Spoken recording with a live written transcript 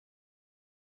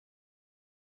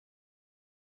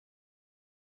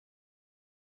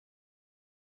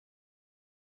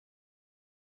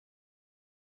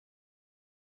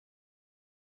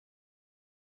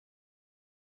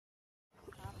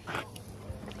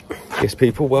Yes,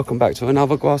 people, welcome back to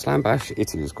another Grassland Bash.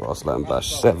 It is Grassland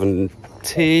Bash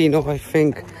 17, I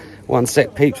think. One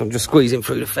sec, peeps, I'm just squeezing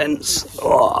through the fence.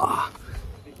 Oh.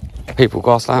 People,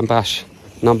 Grassland Bash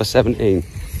number 17.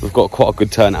 We've got quite a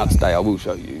good turnout today, I will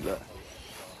show you that.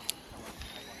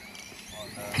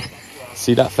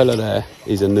 See that fella there?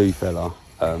 He's a new fella.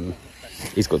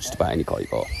 He's got just about any car he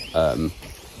got. And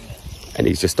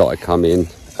he's just started coming.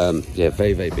 Yeah,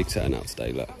 very, very big turnout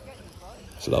today, look.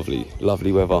 It's lovely,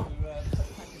 lovely weather.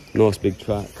 Nice big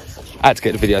track. I had to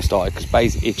get the video started because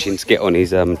Bay's itching to get on his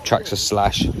tractor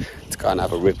slash to go and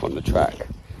have a rip on the track.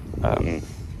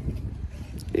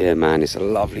 Yeah, man, it's a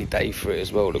lovely day for it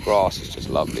as well. The grass is just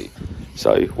lovely.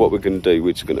 So what we're going to do,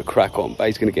 we're just going to crack on.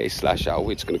 Bay's going to get his slash out.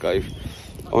 We're just going to go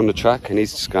on the track and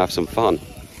he's just going to have some fun.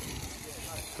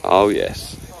 Oh,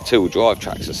 yes. Two-wheel drive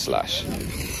tractor slash.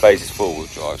 Bay's is four-wheel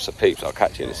drive. So, peeps, I'll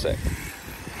catch you in a sec.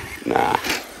 Nah.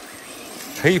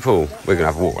 People, we're going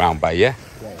to have a walk around Bay, yeah?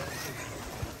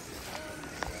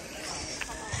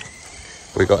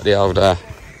 We got the old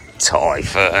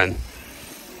Typhoon.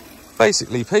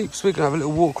 Basically, peeps, we're going to have a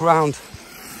little walk around.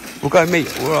 We'll go meet.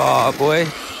 Right, boy.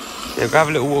 Yeah, we'll have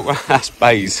a little walk around. That's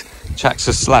Bay's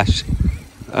tractor slash.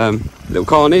 Little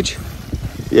carnage.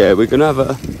 Yeah, we're going to have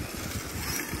a...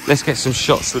 Let's get some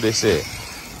shots with this here.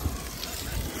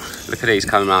 Look at these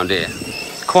coming around here.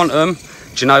 Quantum, do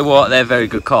you know what? They're very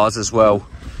good cars as well.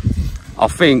 I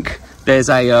think there's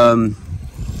a,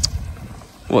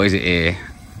 what is it here?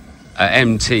 A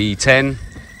MT10,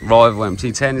 rival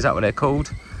MT10, is that what they're called?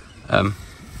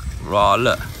 Right,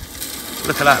 look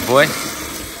at that, boy.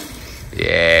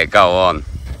 Yeah, go on.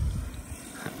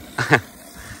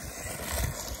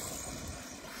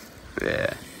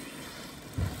 Yeah.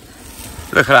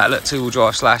 Look at that, look, two-wheel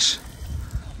drive slash.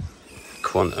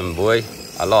 Quantum, boy.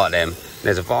 I like them.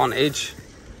 There's a Vantage.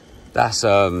 That's,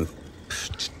 can't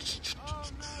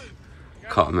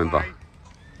remember.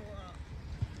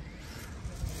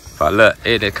 But look,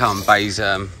 here they come. Bay's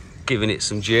giving it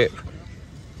some jip.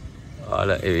 Oh,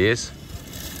 look, here he is.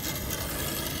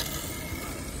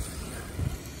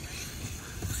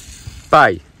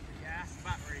 Bay.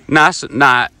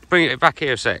 Nah, bring it back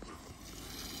here a sec.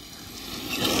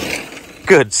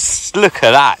 Good, look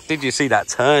at that. Did you see that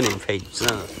turning, peeps?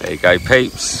 Oh, there you go,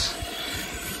 peeps.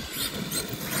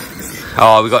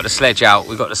 Oh, we got the sledge out.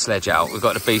 We got the sledge out. We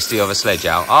got the beastie of a sledge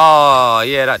out. Oh,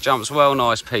 yeah, that jumps well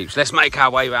nice, peeps. Let's make our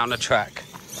way around the track.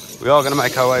 We are going to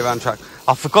make our way around the track.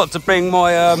 I forgot to bring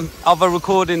my other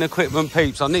recording equipment,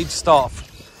 peeps. I need to start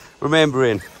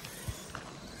remembering.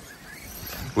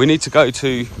 We need to go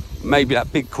to maybe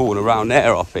that big corner around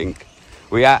there, I think.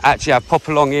 We actually have pop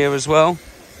along here as well.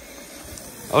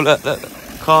 Oh, look,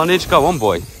 carnage. Go on,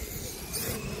 boy.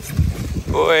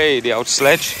 Boy, the old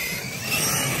sledge.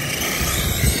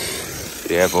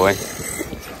 Yeah, boy.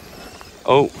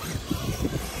 Oh.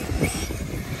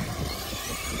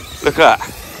 Look at that.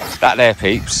 That there,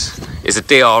 peeps, is a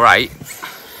DR8.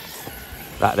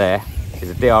 That there is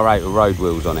a DR8 with road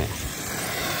wheels on it.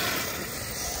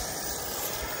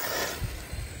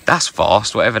 That's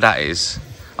fast, whatever that is.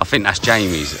 I think that's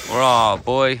Jamie's. Oh,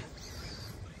 boy.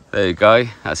 There you go,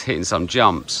 that's hitting some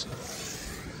jumps.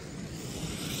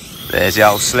 There's the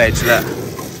old sledge, look.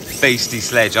 Beastie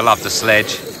sledge, I love the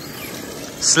sledge.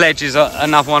 Sledge is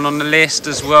another one on the list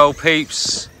as well,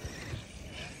 peeps.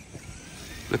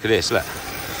 Look at this, look.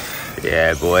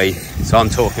 Yeah, boy, so I'm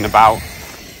talking about.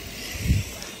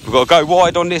 We've got to go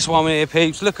wide on this one here,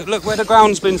 peeps. Look where the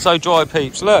ground's been so dry,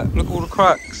 peeps. Look all the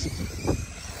cracks.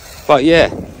 But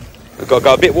yeah, we've got to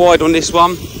go a bit wide on this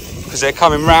one, because they're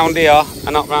coming round here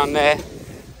and up round there.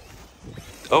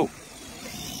 Oh.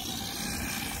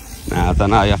 Nah, I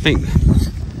don't know. I think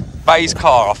Bay's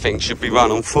car, I think, should be run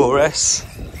on 4S.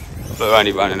 But we're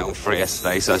only running it on 3S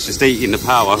today, so it's just eating the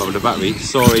power of the battery.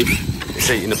 Sorry, it's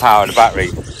eating the power of the battery.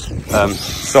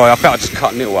 Sorry, I felt I just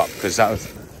cut Neil up because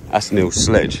that's Neil's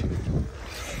sledge.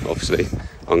 Obviously,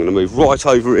 I'm going to move right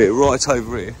over here, right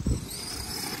over here.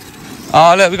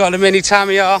 Oh, look, we got the mini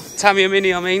Tamiya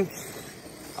Mini, I mean.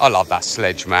 I love that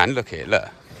sledge, man. Look at it, look.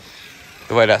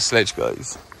 The way that sledge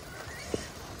goes.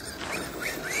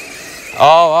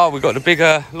 Oh, we got the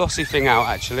bigger lossy thing out,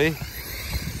 actually.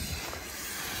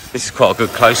 This is quite a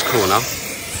good close corner.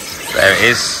 There it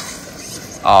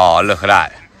is. Oh, look at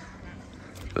that.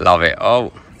 Love it.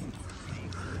 Oh.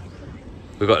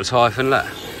 We've got the Typhoon, look.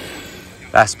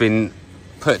 That's been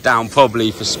put down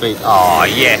probably for speed. Oh,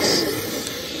 yes.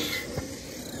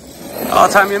 Oh,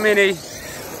 Tamiya Mini.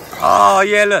 Oh,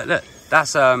 yeah, look.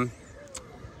 That's, oh,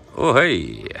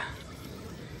 hey.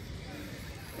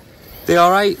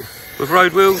 DR8 with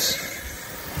road wheels.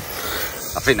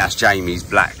 I think that's Jamie's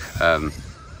black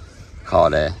car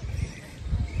there.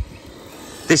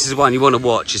 This is the one you want to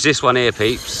watch. Is this one here,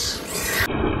 peeps?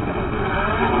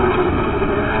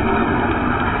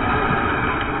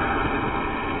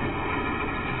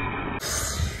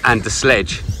 And the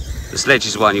sledge. The sledge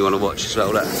is the one you want to watch as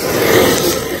well. Look.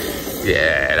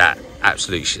 Yeah, that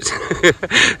absolute shit.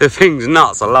 The thing's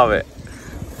nuts. I love it.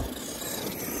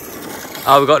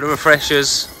 Oh, we've got the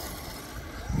refreshers.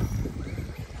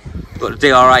 Got the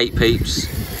DR8, peeps.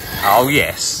 Oh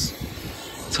yes.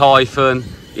 Typhon.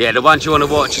 Yeah, the ones you want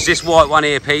to watch is this white one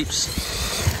here, peeps.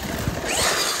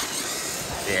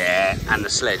 Yeah, and the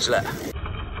sledge, look.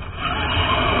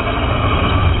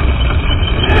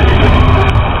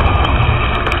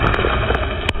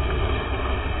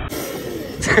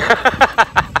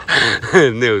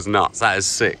 Neil's nuts, that is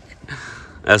sick.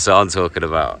 That's what I'm talking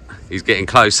about. He's getting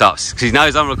close ups because he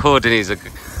knows I'm recording. He's a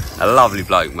lovely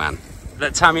bloke, man.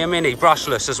 Look, Tamiya Mini,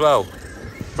 brushless as well.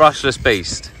 Brushless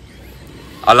beast.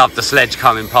 I love the sledge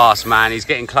coming past, man. He's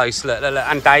getting close. Look, look, look.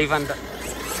 And Dave, and...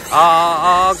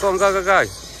 Oh, go on, go.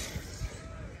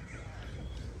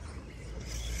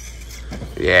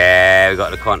 Yeah, we got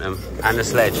the Quantum and the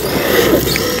sledge.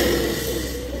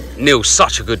 Neil's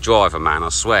such a good driver, man, I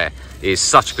swear. He is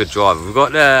such a good driver. We've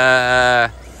got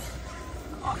the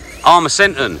Armour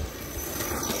Sundon.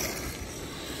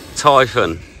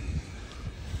 Typhon.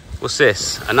 What's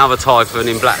this? Another Typhon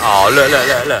in black. Oh,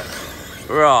 look.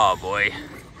 Oh, boy.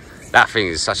 That thing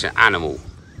is such an animal.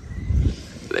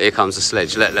 Here comes the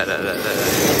sledge. Look.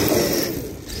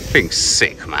 Thing's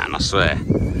sick, man, I swear.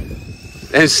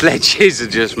 Them sledges are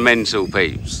just mental,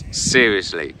 peeps.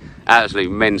 Seriously.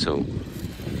 Absolutely mental.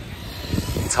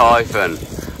 Typhon.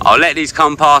 I'll let these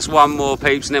come past one more,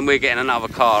 peeps, and then we're getting another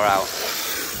car out.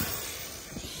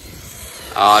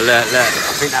 Oh, look.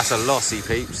 I think that's a lossy,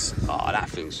 peeps. Oh, that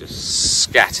thing's just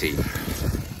scatty.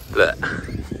 Look.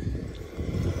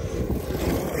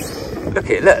 Look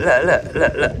at it,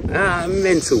 look. Ah,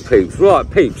 mental, peeps. Right,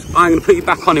 peeps, I'm going to put you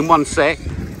back on in 1 sec.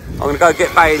 I'm going to go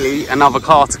get Bailey another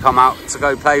car to come out to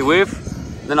go play with.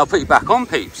 Then I'll put you back on,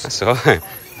 peeps. That's all right.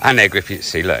 And their grip, you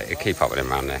see, look, you keep up with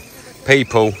them around there.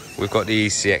 People, we've got the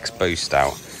ECX boost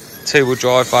out. 2-wheel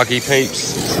drive buggy,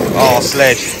 peeps. Oh,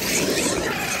 sledge.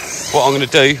 What I'm going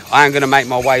to do, I am going to make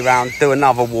my way round, do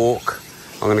another walk.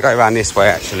 I'm going to go around this way,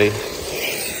 actually.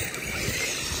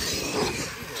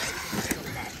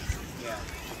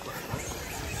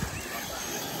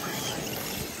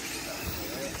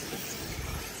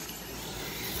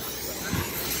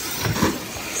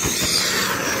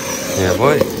 Yeah,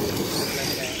 boy.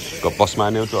 Got Boss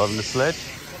Man Neil driving the sledge.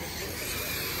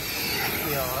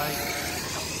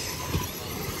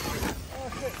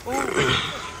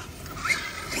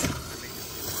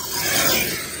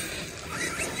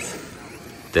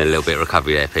 Then a little bit of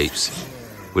recovery there, peeps.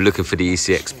 We're looking for the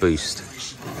ECX boost.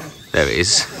 There it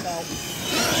is.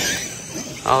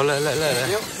 Oh, look.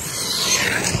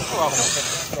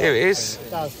 Here it is.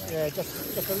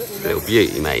 Little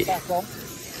beauty, mate.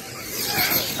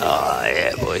 Oh,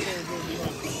 yeah, boy.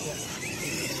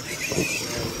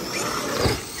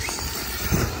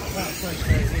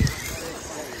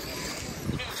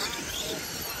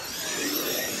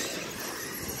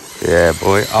 Yeah,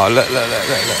 boy. Oh, look.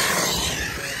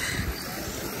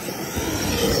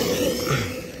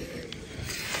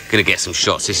 Gonna get some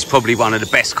shots. This is probably one of the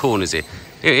best corners here.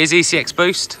 Here it is, ECX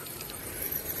boost.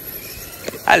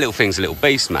 That little thing's a little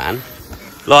beast, man.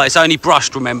 Like, it's only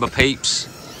brushed, remember, peeps.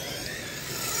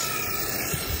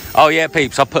 Oh yeah,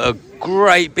 peeps, I put a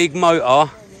great big motor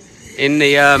in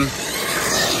the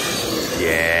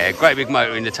great big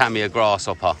motor in the Tamiya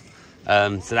Grasshopper.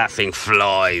 So that thing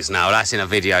flies now. That's in a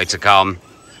video to come.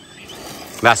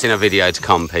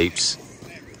 Peeps.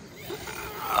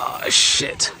 Oh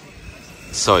shit.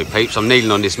 Sorry, peeps, I'm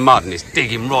kneeling on this mud and it's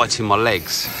digging right in my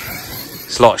legs.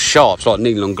 It's like sharp, it's like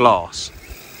kneeling on glass.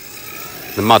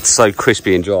 The mud's so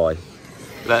crispy and dry.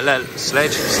 Look,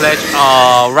 sledge.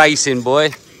 Oh, racing,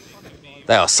 boy.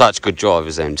 They are such good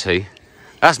drivers, them two.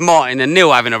 That's Martin and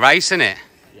Neil having a race, isn't it?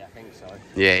 Yeah, I think so.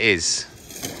 Yeah, it is.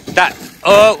 That,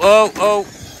 oh.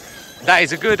 That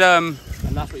is a good, And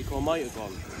that's what you call motor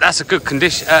gone. That's a good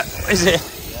condition, is it?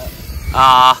 Yeah.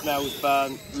 Ah. Smells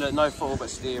burnt. Look, no throttle but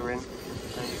steering.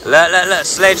 Look,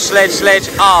 sledge.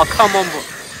 Oh, come on.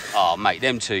 Oh, mate,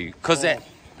 them two. Because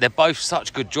they're both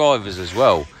such good drivers as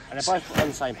well. And they're both on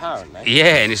the same power, aren't they?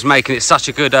 Yeah, and it's making it such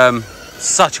a good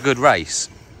race.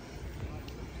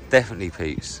 Definitely,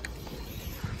 peeps.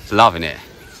 Loving it.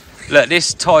 Look,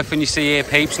 this Typhon you see here,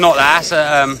 peeps, not that.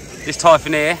 That's this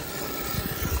Typhon here.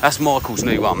 That's Michael's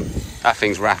new one. That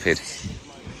thing's rapid.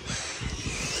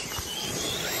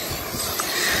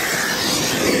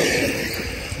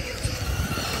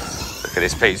 Look at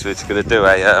this, peeps. We're just going to do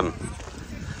a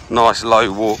Nice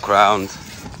low walk round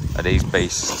of these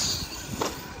beasts.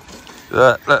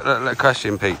 Look,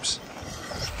 question, peeps.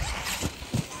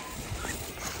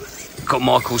 Got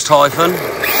Michael's Typhon.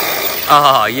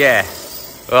 Ah, yeah.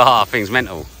 Ah, thing's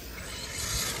mental.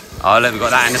 Oh, look, we've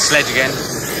got that in the sledge again.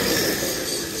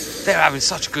 They're having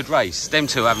such a good race. Them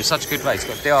two are having such a good race.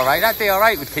 Got DR8. That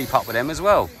DR8 would keep up with them as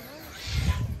well.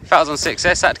 If that was on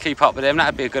 6S, that'd keep up with them.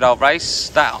 That'd be a good old race.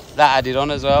 That added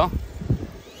on as well.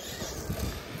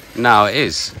 No, it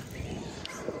is.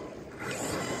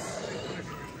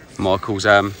 Michael's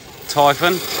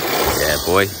Typhon. Yeah,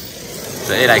 boy.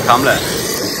 So here they come, look.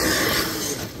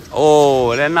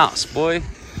 Oh, they're nuts, boy.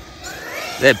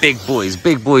 They're big boys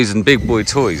and big boy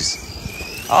toys.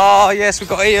 Oh, yes, we've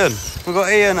got Ian. We've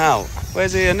got Ian out.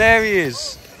 Where's Ian? There he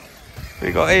is.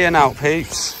 We've got Ian out,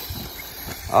 peeps.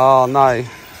 Oh, no.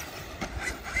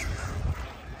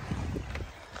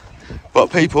 But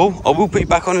people, I will be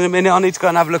back on in a minute. I need to go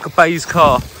and have a look at Bay's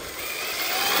car.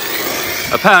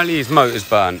 Apparently his motor's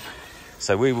burnt.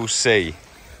 So we will see.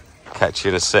 Catch you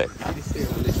in a sec.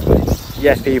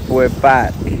 Yes, people, we're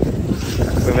back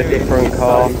with a different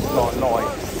car.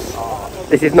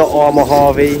 This is not Armour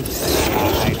Harvey.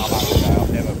 I've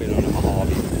never been on a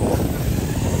Harvey before.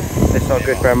 This is our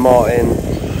good friend Martin.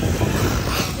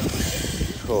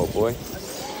 Cool, boy.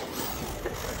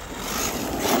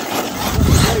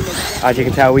 As you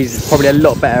can tell, he's probably a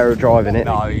lot better at driving it.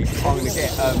 No, I'm going to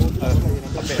get a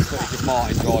bit of footage of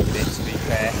Martin driving it, to be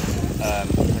fair.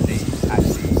 Because he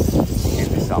actually gives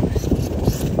me some.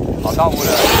 I don't want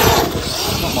to.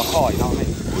 It's not my car, you know what I mean?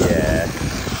 Yeah.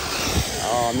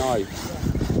 Oh no.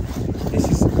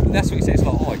 That's what he says, it's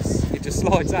like ice. It just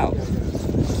slides out.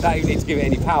 Don't even need to give it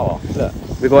any power. Look.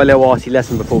 We got a little RC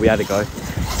lesson before we had to go.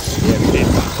 Yeah, we did.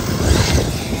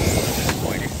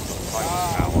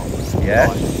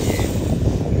 Yeah?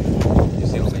 You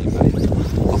see what I mean, mate?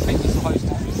 I think you're supposed to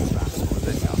do that,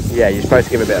 didn't you? Yeah, you're supposed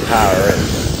to give a bit of power in.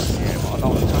 Yeah, but I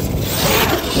don't want to touch it.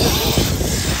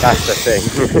 That's the thing.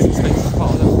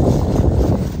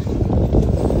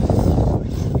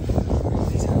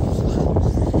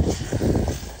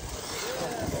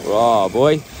 Oh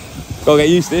boy, gotta get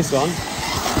used to this one.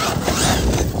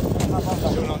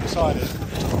 You're not decided.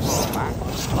 Oh man,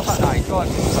 I don't know, he's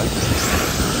driving so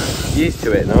Used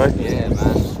to it, no? yeah,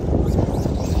 man.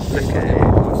 Look at it.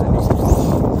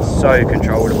 So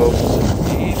controllable.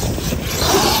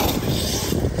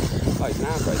 Oh, he's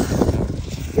now braking.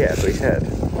 Yeah, that's what he said.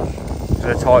 For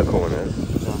the tight corners.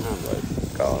 He's on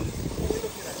handbrake. Go on.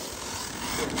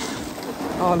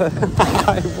 Oh look,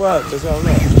 it worked as well,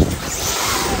 look.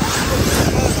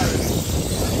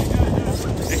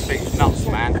 This thing's nuts,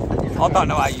 man. I don't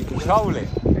know how you control it.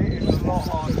 It is a lot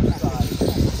harder to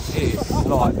say. It is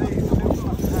like.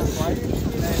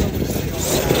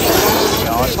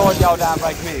 Yeah, I tried the old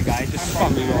handbrake a minute ago, it just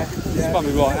spun me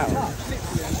right out.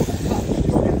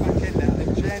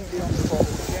 Gently on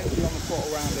the throttle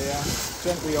around here.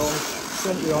 Gently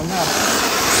on now.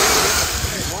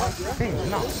 This thing's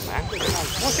nuts, man.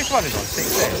 What's this running on?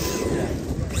 6S?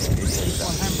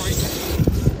 One handbrake.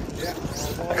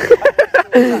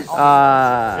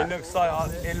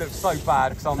 It looks so bad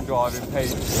because I'm driving, Pete.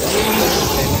 So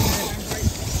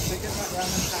get that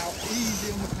round and out.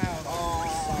 Easy on the power.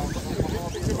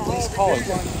 It's hard.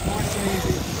 Nice and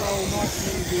easy. Control, nice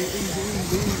and easy.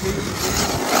 Easy.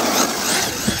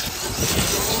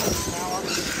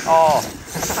 Oh.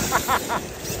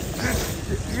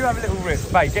 You have a little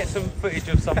risk, mate. Get some footage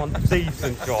of someone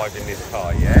decent driving this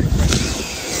car, yeah?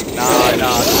 No.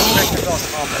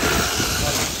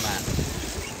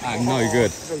 I'm no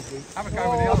good. Have a go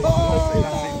with the other one. Hopefully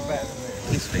that's even better than this.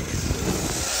 This thing is.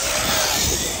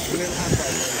 A little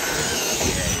handbrake.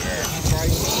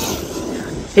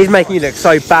 He's making you look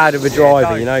so bad of a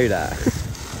driver, you know that.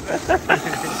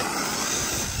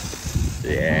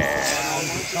 Yeah.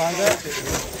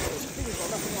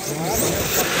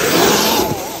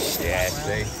 Yeah,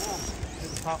 see?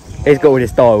 He's got all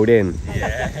this dialed in.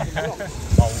 Yeah.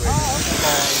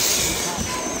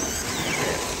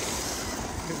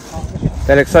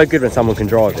 They look so good when someone can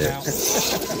drive it. Yeah,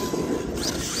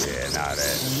 no,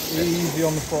 they're... Easy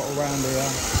on the throttle round here.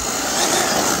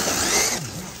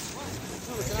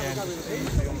 Again,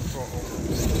 easy on the throttle.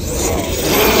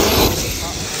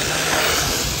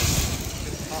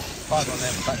 Hard on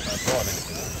them backside driving.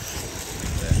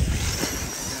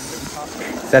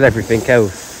 Sell everything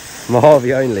else.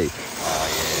 Mojave only. Oh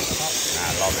yeah. Nah,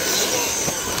 I love it.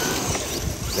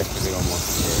 Definitely on one.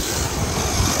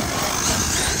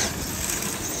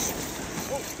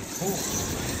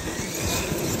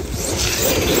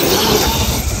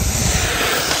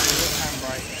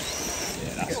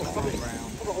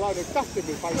 load of dust in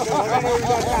my face. I don't know who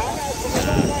does that.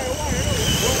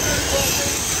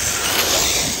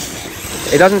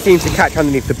 It doesn't seem to catch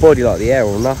underneath the body like the air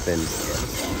or nothing.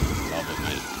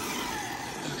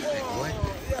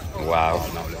 Wow.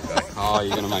 Oh,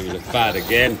 you're going to make me look bad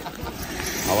again.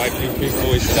 I'll wait for you big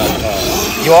boys to go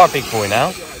first. You are a big boy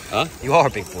now. Huh? You are a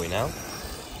big boy now.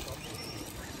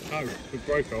 No, we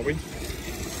broke, are we?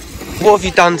 What have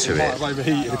you done to it?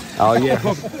 Overheated. Oh yeah.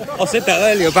 I said that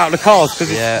earlier about the cars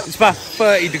because it's about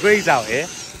 30 degrees out here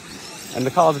and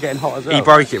the cars are getting hot as well. He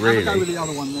broke it really. Have a go with the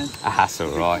other one then. That's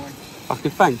alright. Okay,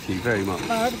 thank you very much. No,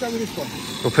 have a go with this one.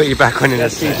 We'll put you back on in a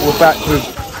second. We're back with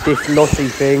this lossy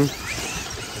thing.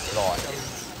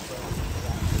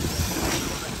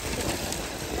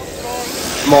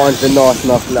 Mine's been nice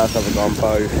enough to let us have a go on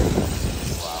both.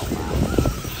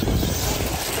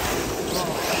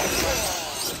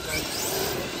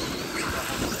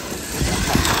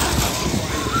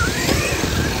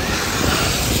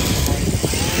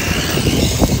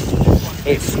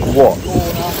 It's what?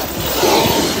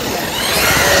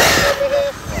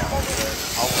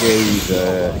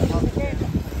 Jesus.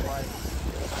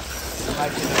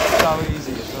 So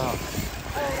easy as well.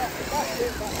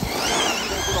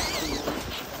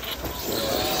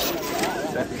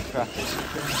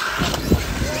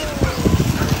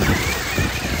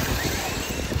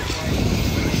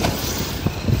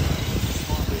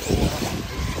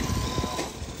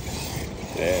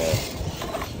 Yeah.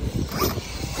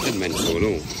 Didn't mention it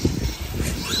all.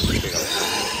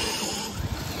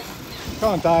 Come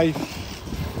on, Dave.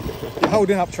 You're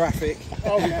holding up traffic.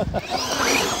 Oh, yeah.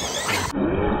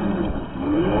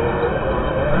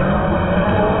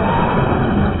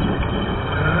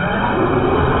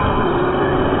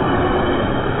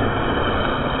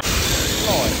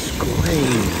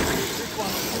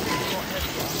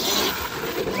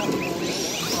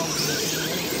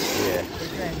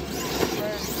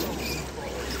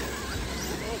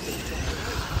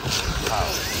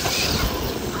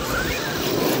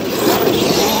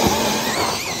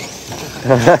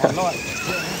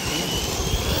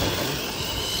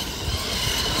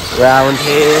 Round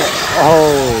here.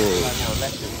 Oh.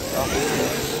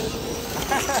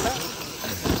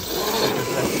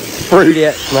 Fruity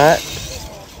X Max.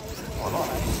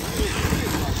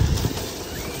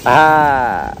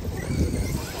 Ah.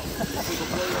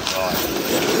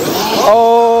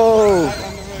 Oh.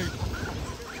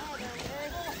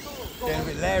 Getting a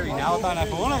bit leery now, I don't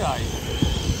have one of those.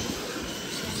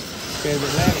 Getting a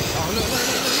bit leery.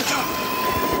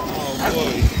 Oh,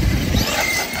 boy.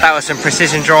 That was some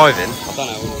precision driving. I don't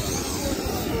know.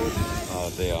 Oh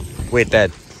dear. We're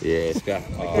dead. Yeah, it's got.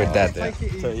 Oh. We're dead there.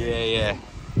 So, yeah.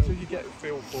 So you get a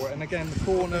feel for it, and again the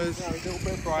corners, a little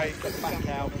bit of brake, get back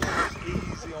out,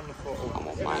 easy on the throttle. Come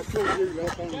on, mate.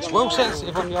 It's well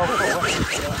sensitive on the old foot.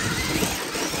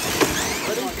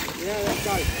 Ready? Yeah, let's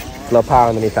go. A lot of power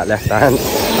underneath that left hand.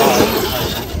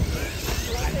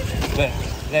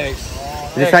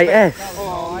 Did it say S?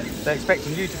 They're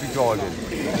expecting you to be driving.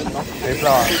 It's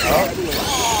like,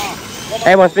 oh.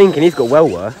 Everyone's thinking he's got well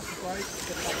worse.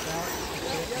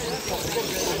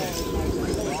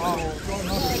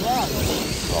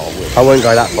 I won't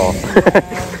go that far.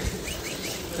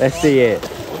 Let's see it.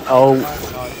 Oh.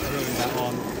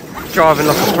 Driving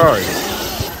like a pro.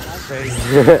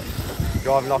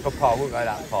 Driving like a pro, I wouldn't go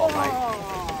that far, mate.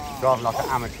 Driving like an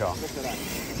amateur.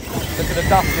 Look at the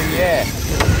dust in the air.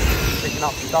 Picking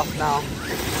up some dust now.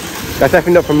 That's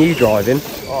definitely not from you driving.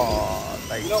 Oh,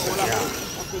 they took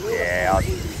me out. Yeah,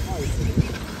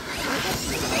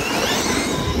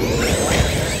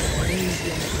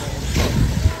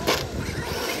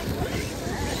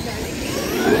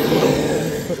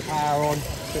 Put the power on,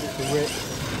 put it to rip.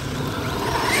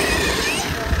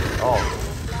 oh,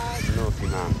 naughty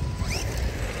man.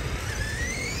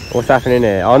 What's happening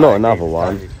here? Oh, not another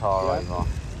one. His car over.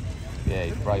 Yeah,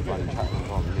 he's brave on the track and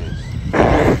problem is.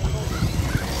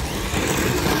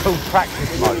 Full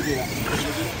practice mode.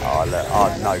 Oh, look,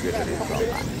 I'm no good at this one,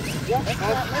 man.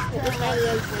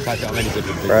 I'm any good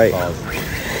at Right. cars.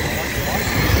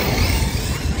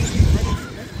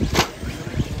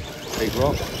 Big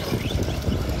rock.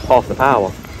 Half the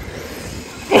power.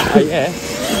 Oh, yeah.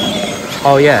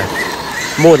 Oh, yeah.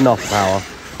 More than half the power.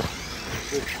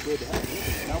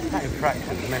 That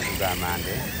infraction's mental down, man,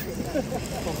 here.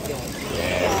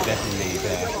 Yeah, we definitely need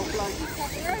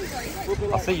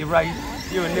I see you race.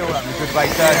 You and Neil having a good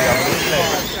race earlier.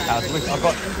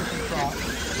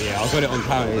 I got it on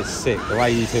camera. It's sick. The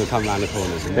way you two come around the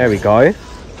corners. There we go.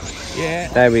 Yeah.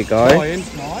 There we go. Trying.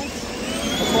 Nice.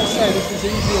 That's what I say, this is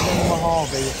easier than the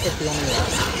Harvey, especially on the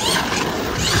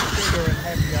bigger and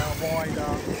heavier,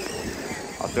 wider.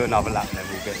 I do another lap, then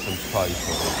we'll get some pros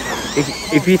for it.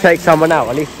 If you take someone out,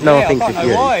 at least no one thinks it's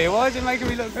you. Why is it making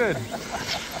me look good?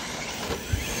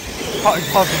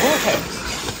 Past the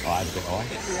vortex. I had a bit high.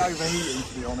 Be overheating,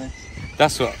 to be honest.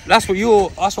 That's what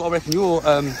I reckon you're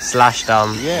Slash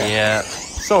done. Yeah.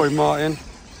 Sorry, Martin.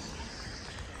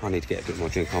 I need to get a bit more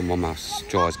drink on. My mouth's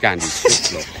dry as Gandhi's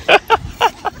flip-flop.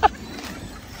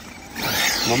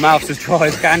 My mouth's as dry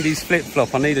as Gandhi's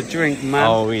flip-flop. I need a drink, man.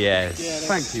 Oh, yes. Yeah,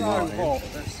 thank you, Martin.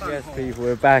 Yes, people,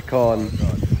 we're back on.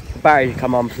 Batteries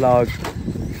come unplugged.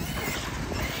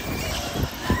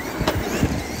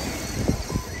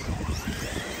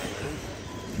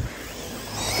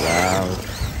 Wow.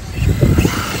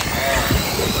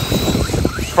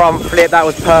 Front flip, that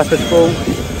was purposeful.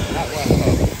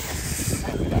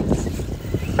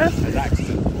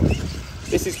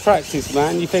 This is practice,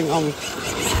 man. You think I'm...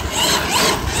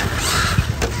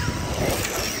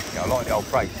 Yeah, I like the old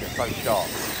brakes. They're so sharp.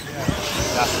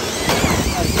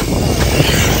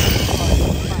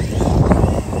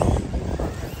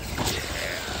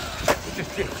 It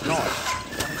just fits nice.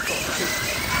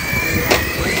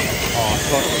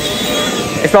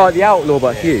 It's like the Outlaw,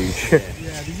 but huge. Yeah,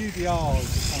 the UDR is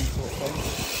the same sort of thing.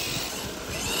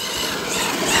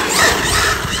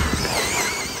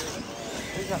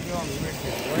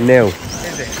 Nil. Is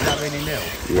it? Is that really nil?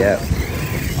 Yeah.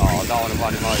 Oh, I don't want to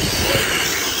run him over, boy.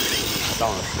 I don't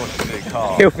want to squash the new car.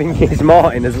 He'll think it's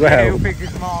Martin as well. He'll think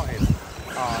it's Martin.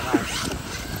 Oh, no.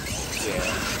 Yeah.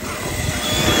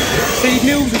 See,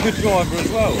 Neil's a good driver as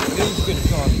well. Neil's a good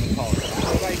driver in the car.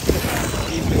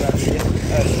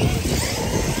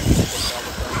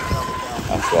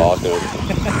 That's what I'll do.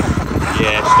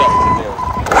 Yeah, stop the Neil.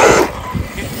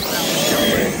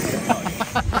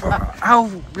 How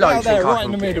low? Out there, right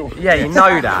in the middle. Yeah, you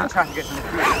know that.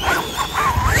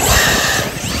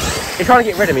 He's trying to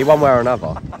get rid of me one way or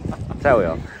another. Tell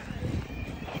you.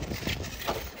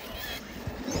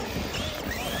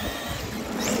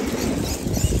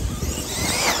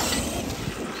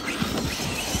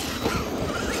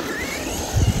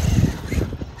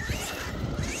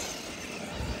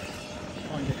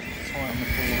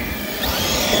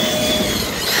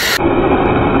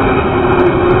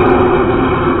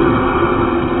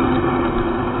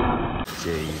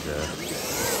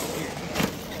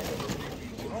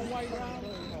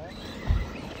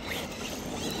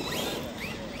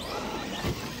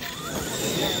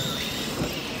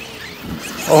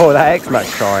 Oh, that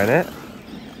X-Max trying it.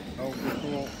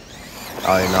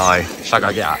 Oh no. Shall I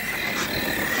go get that?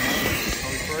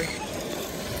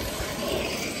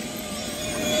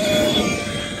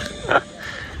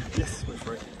 Yes, we're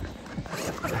free.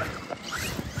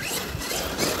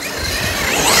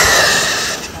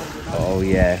 Oh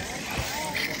yeah.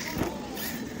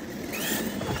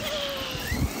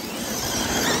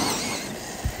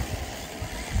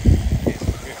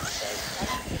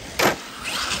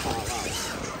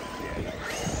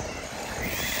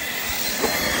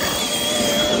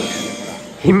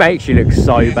 He makes you look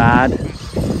so bad.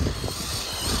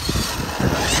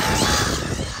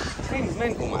 Seems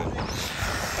mental, man.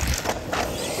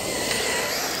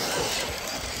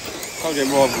 Told you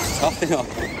rival's tough, didn't I?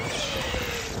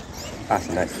 That's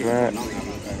an X-Max.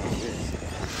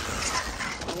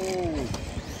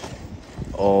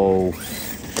 Oh.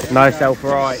 No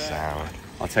self-right.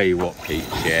 I'll tell you what, Pete,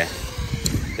 yeah.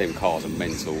 Them cars are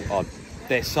mental.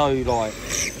 They're so, like,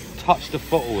 touch the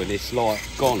throttle and it's, like,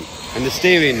 gone. And the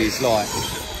steering is, like,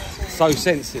 so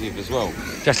sensitive as well.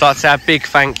 Just like to say a big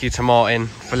thank you to Martin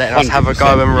for letting us have a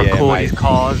go and record his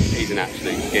cars. He's an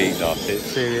absolute geezer.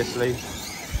 Seriously.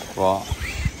 Right.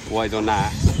 Wait on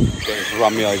that. Get him to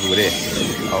run me over with this.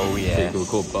 Oh yeah. People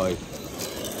record both.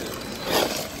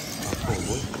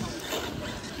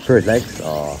 Through his legs.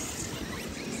 Oh.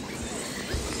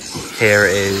 Here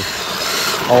it is.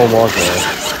 Oh my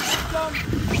god.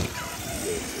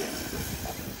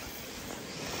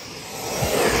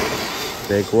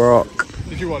 Big rock.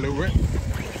 Did you want a little rip?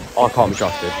 I can't be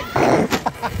trusted.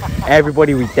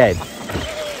 Everybody was dead.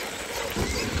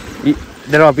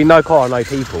 Then I'd be no car, no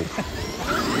people.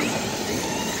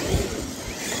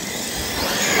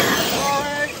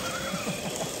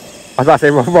 I was about to say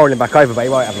rolling back over, but he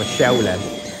won't have a shell then.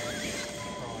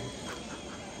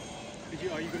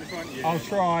 Are you going to try and I'll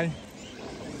try.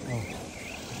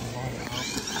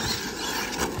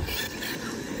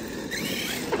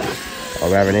 Oh,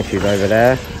 we're having issues over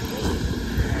there.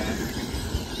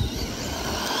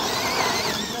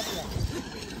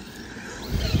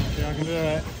 Yeah, I can do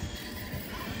it.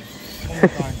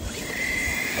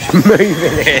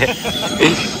 Moving it.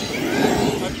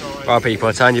 Right people,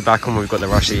 I'll turn you back on, we've got the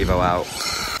Rush Evo out.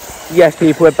 Yes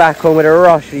people, we're back on with a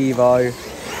Rush Evo.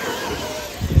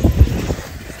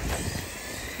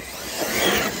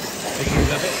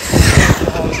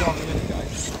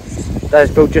 Those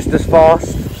build just as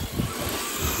fast.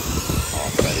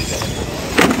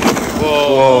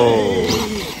 Whoa!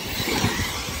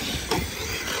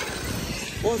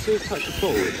 Once it's touched the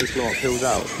pool, it just like peels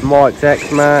out. Mike's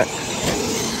X-Max.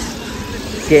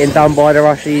 Getting done by the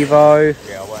Rush Evo.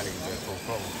 Yeah, I weren't even doing full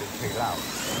throttle, it peel out.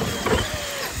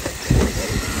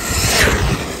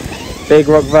 Big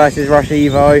Rock versus Rush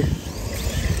Evo.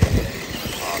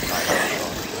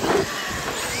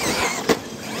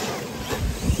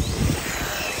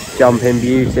 Jumping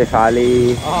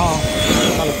beautifully. Oh,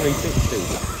 done a 360.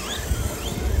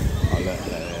 Oh, look.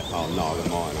 Oh, no, I got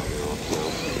mine up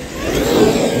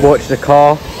now. Watch the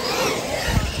car.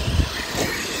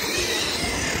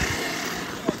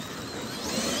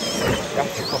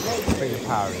 That's the top of the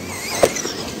power in.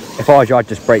 If I was you, I'd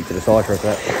just brake to the side for a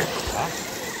bit.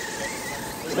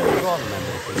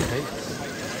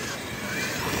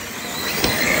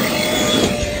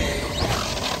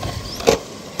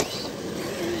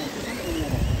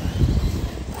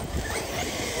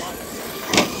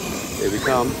 Here we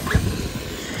come.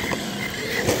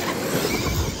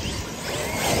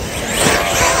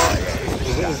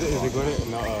 Is it got it?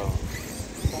 No.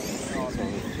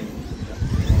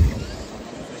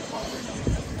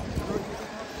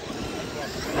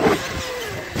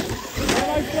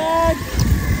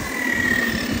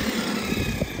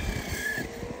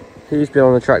 Who's been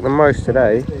on the track the most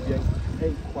today?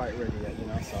 Ain't quite ready yet, you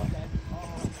know, so.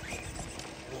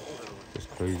 Just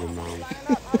cruising, man.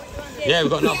 Yeah,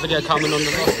 we've got another video coming on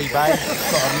the Rossi Bay.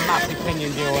 It's got a massive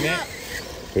pinion deal on it.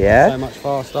 Yeah? So much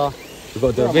faster. We've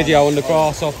got to do a video on the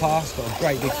Grasshopper. It's got a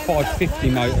great big 550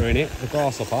 motor in it, the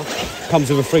Grasshopper. Comes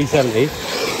with a 370.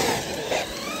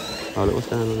 Oh, look what's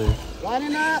going on there.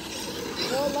 Lining up!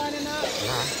 All lining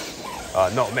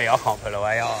up! Not me, I can't pull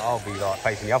away. I'll be like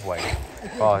facing the other way.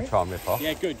 Oh, I try and rip off.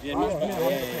 Yeah, good. Yeah,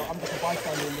 I'm just a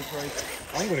bystander in this race.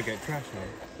 I'm going to get trashed now.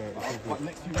 So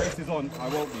next few races on, I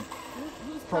won't be.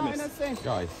 Promise.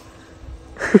 Guys.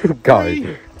 Go.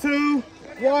 3, 2,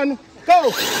 1,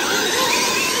 go!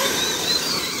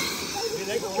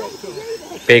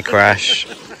 Big crash.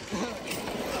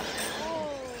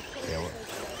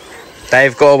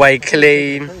 They've got away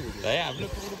clean. They have.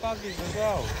 Look at all the buggies as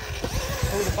well.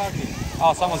 All the buggies.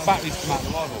 Oh, someone's batteries come out of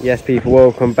the rival. Yes, people,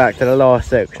 welcome back to the last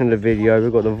section of the video.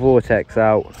 We've got the Vortex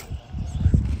out.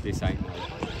 This ain't no.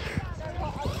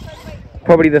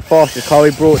 Probably the fastest car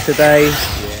we brought today. Yeah, I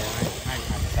ain't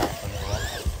had that for a little while.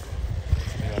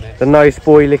 To be honest. The No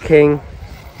Spoiler King.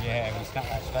 Yeah, we snapped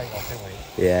that straight off, didn't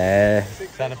we? Yeah.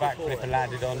 Done a backflip and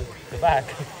landed on the back.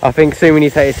 I think soon we need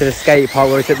to take it to the skate park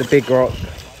where we took the Big Rock.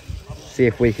 See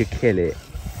if we could kill it.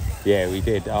 Yeah, we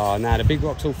did. Oh, now the Big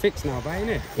Rock's all fixed now, ain't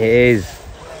it? It is.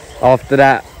 After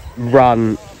that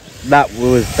run, that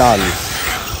was done.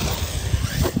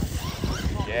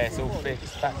 Yeah, it's all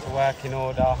fixed. Back to work in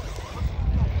order. All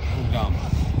done.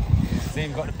 It's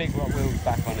even got the Big Rock wheels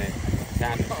back on it.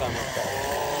 Sounded so much better.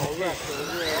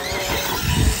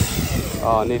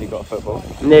 Oh, I nearly got a football.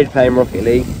 Nearly playing Rocket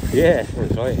League. Yeah,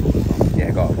 that's right. Yeah,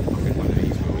 got it. One of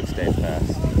these will instead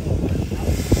first.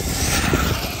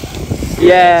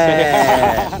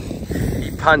 Yeah!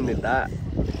 He punted that.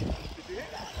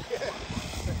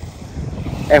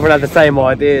 Everyone had the same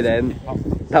idea then.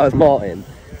 That was Martin.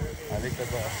 At least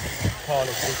I've got a car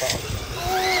that's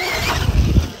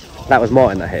That was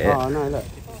Martin that hit it. Oh, no, look.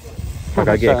 I'll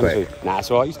go get it quick. Nah, it's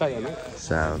alright, you stay there, mate.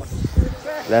 Sound.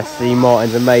 Let's see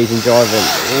Martin's amazing driving.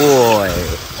 Boy.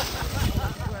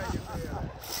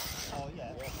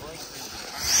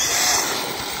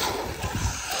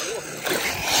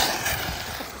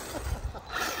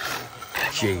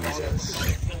 Jesus.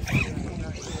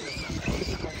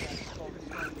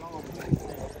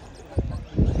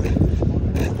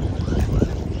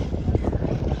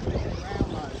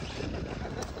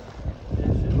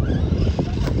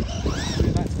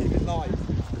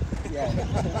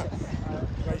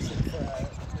 Racing for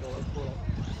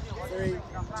 3,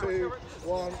 2,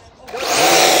 1.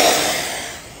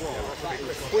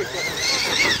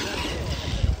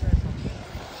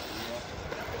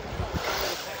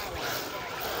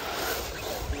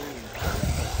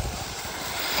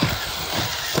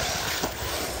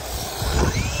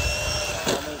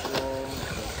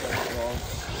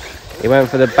 He went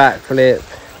for the backflip.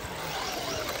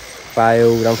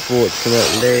 Failed,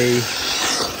 unfortunately.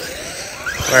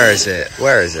 Where is it?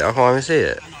 Where is it? I can't even see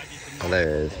it. Oh, there it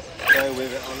is. Go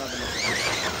with it. I'll have a look.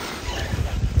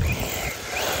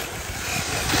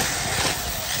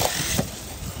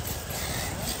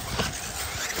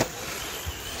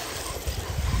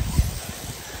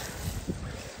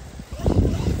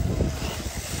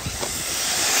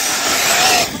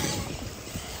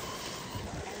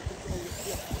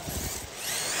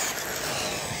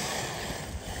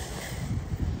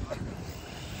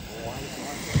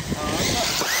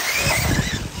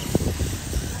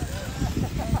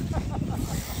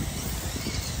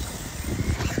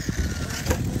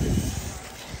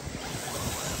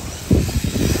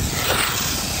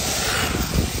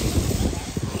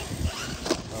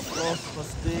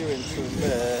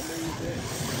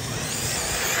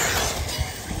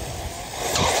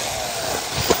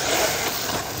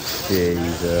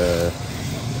 Jesus.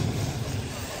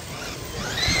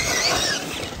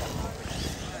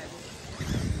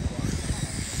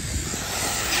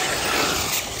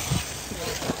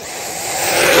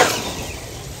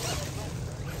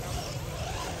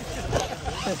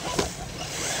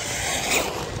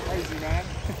 Crazy man.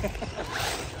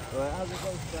 Right, how's it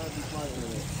go down this motor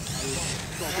with it?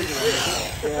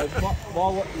 Yeah,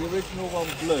 the original one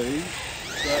blue.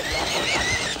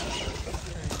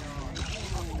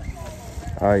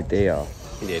 Oh dear.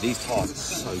 Yeah, these tyres are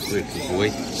so grippy, boy.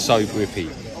 So grippy.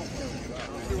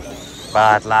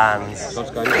 Badlands. Let's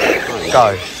go. Go.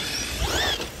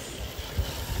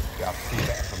 Yeah, I can see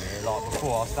better from here. Like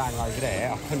before, I was standing over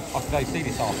there. I could go see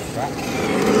this half the track.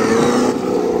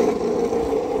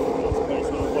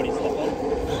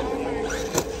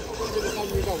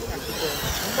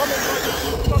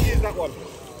 Don't use that one.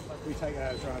 We take it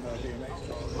out around our DMX.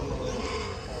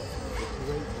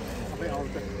 I think I'll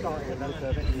just start it and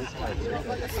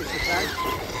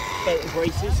then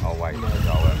braces. Oh wait, no,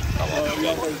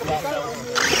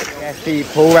 Yes,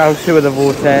 people, round 2 of the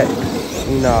vortex.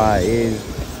 No, it is.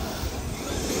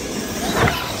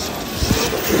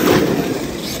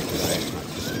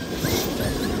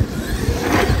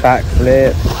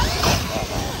 Backflip.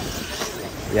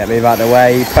 Yeah, move out the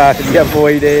way. Perfectly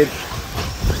avoided.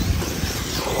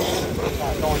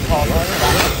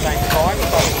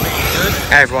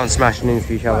 Everyone's smashing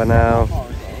into each other now.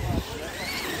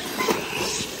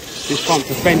 This front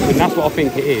suspension, that's what I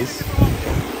think it is.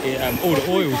 All the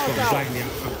oil's got to drag me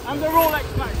out. And they're all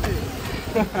X-Maxes.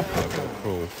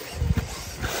 Cool.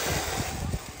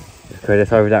 Let's go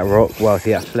this over that rock. Well,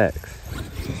 see that flex.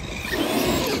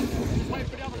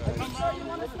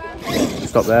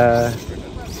 Stop there.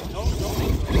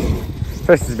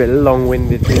 First is a bit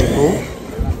long-winded, people.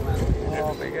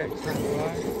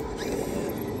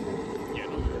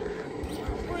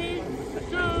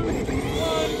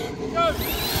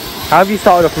 How have you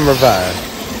started off in reverse?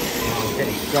 Oh, get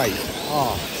it straight.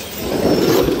 Oh.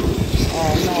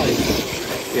 Oh,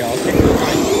 nice. Yeah, I'll get it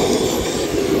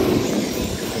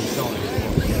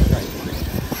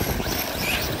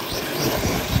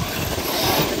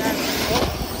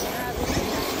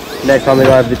straight. Next time they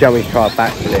go over the jump, we try a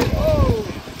backflip.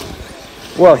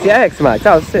 Well, see X-Max,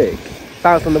 that was sick.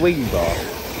 Bounce on the wheelie bar.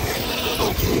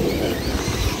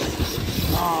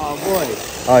 Oh, boy.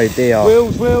 Oh dear.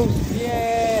 Wheels,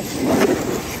 yeah.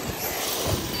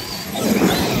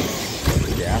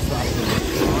 Yeah, that's what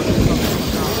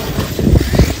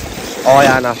Oh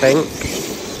yeah, and I think.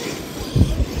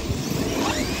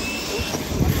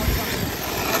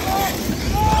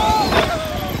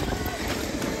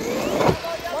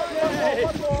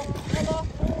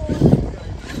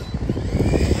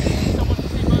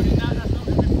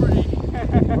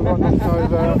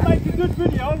 Make a good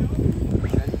video.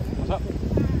 What's up?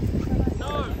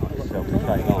 No.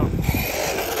 Straight on.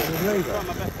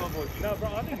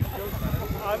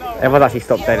 Everyone actually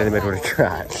stopped dead in the middle of the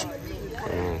track.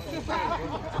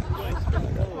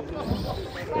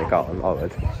 Yeah, go on, I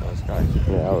would.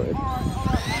 Yeah, I would.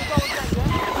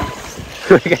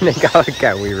 We're gonna go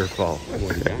again, we reform.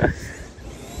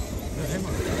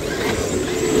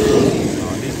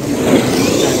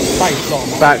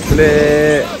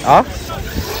 Backflip. Huh?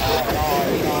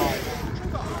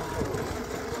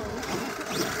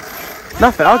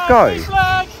 Nothing, I'll go.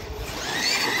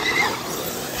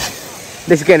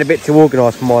 This is getting a bit too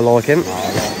organised for my liking.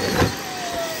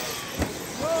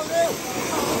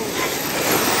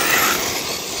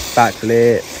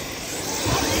 Backflip.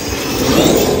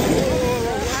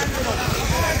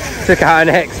 Took out an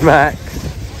X-Max.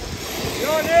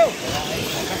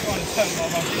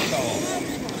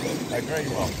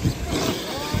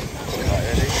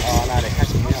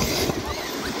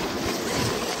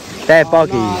 They're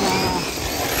buggy.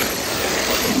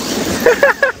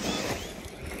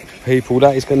 People,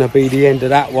 that is going to be the end of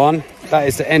that one. That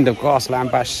is the end of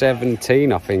Grassland Bash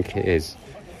 17, I think it is.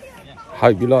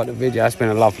 Hope you liked the video. It's been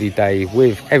a lovely day.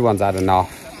 Everyone's had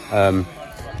enough.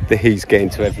 The heat's getting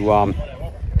to everyone.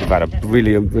 We've had a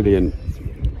brilliant,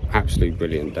 absolutely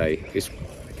brilliant day. It's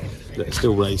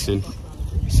still racing.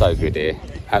 So good here.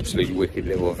 Absolutely wicked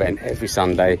little event every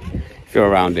Sunday. If you're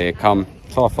around here, come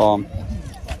Ty Farm,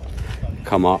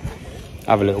 come up,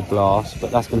 have a little blast.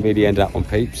 But that's going to be the end of that one,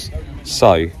 peeps.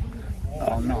 So,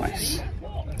 oh nice.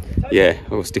 Yeah, I've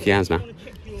got sticky hands now.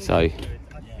 So,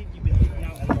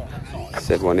 that's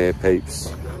everyone here,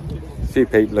 peeps. A few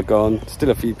people are gone, still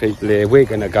a few people here. We're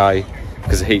going to go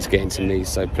because the heat's getting to me.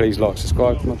 So please like,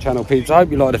 subscribe to my channel, peeps. I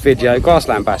hope you liked the video.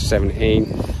 Grassland Bash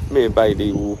 17. Me and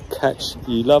Bailey will catch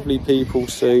you lovely people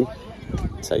soon.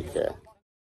 Take care.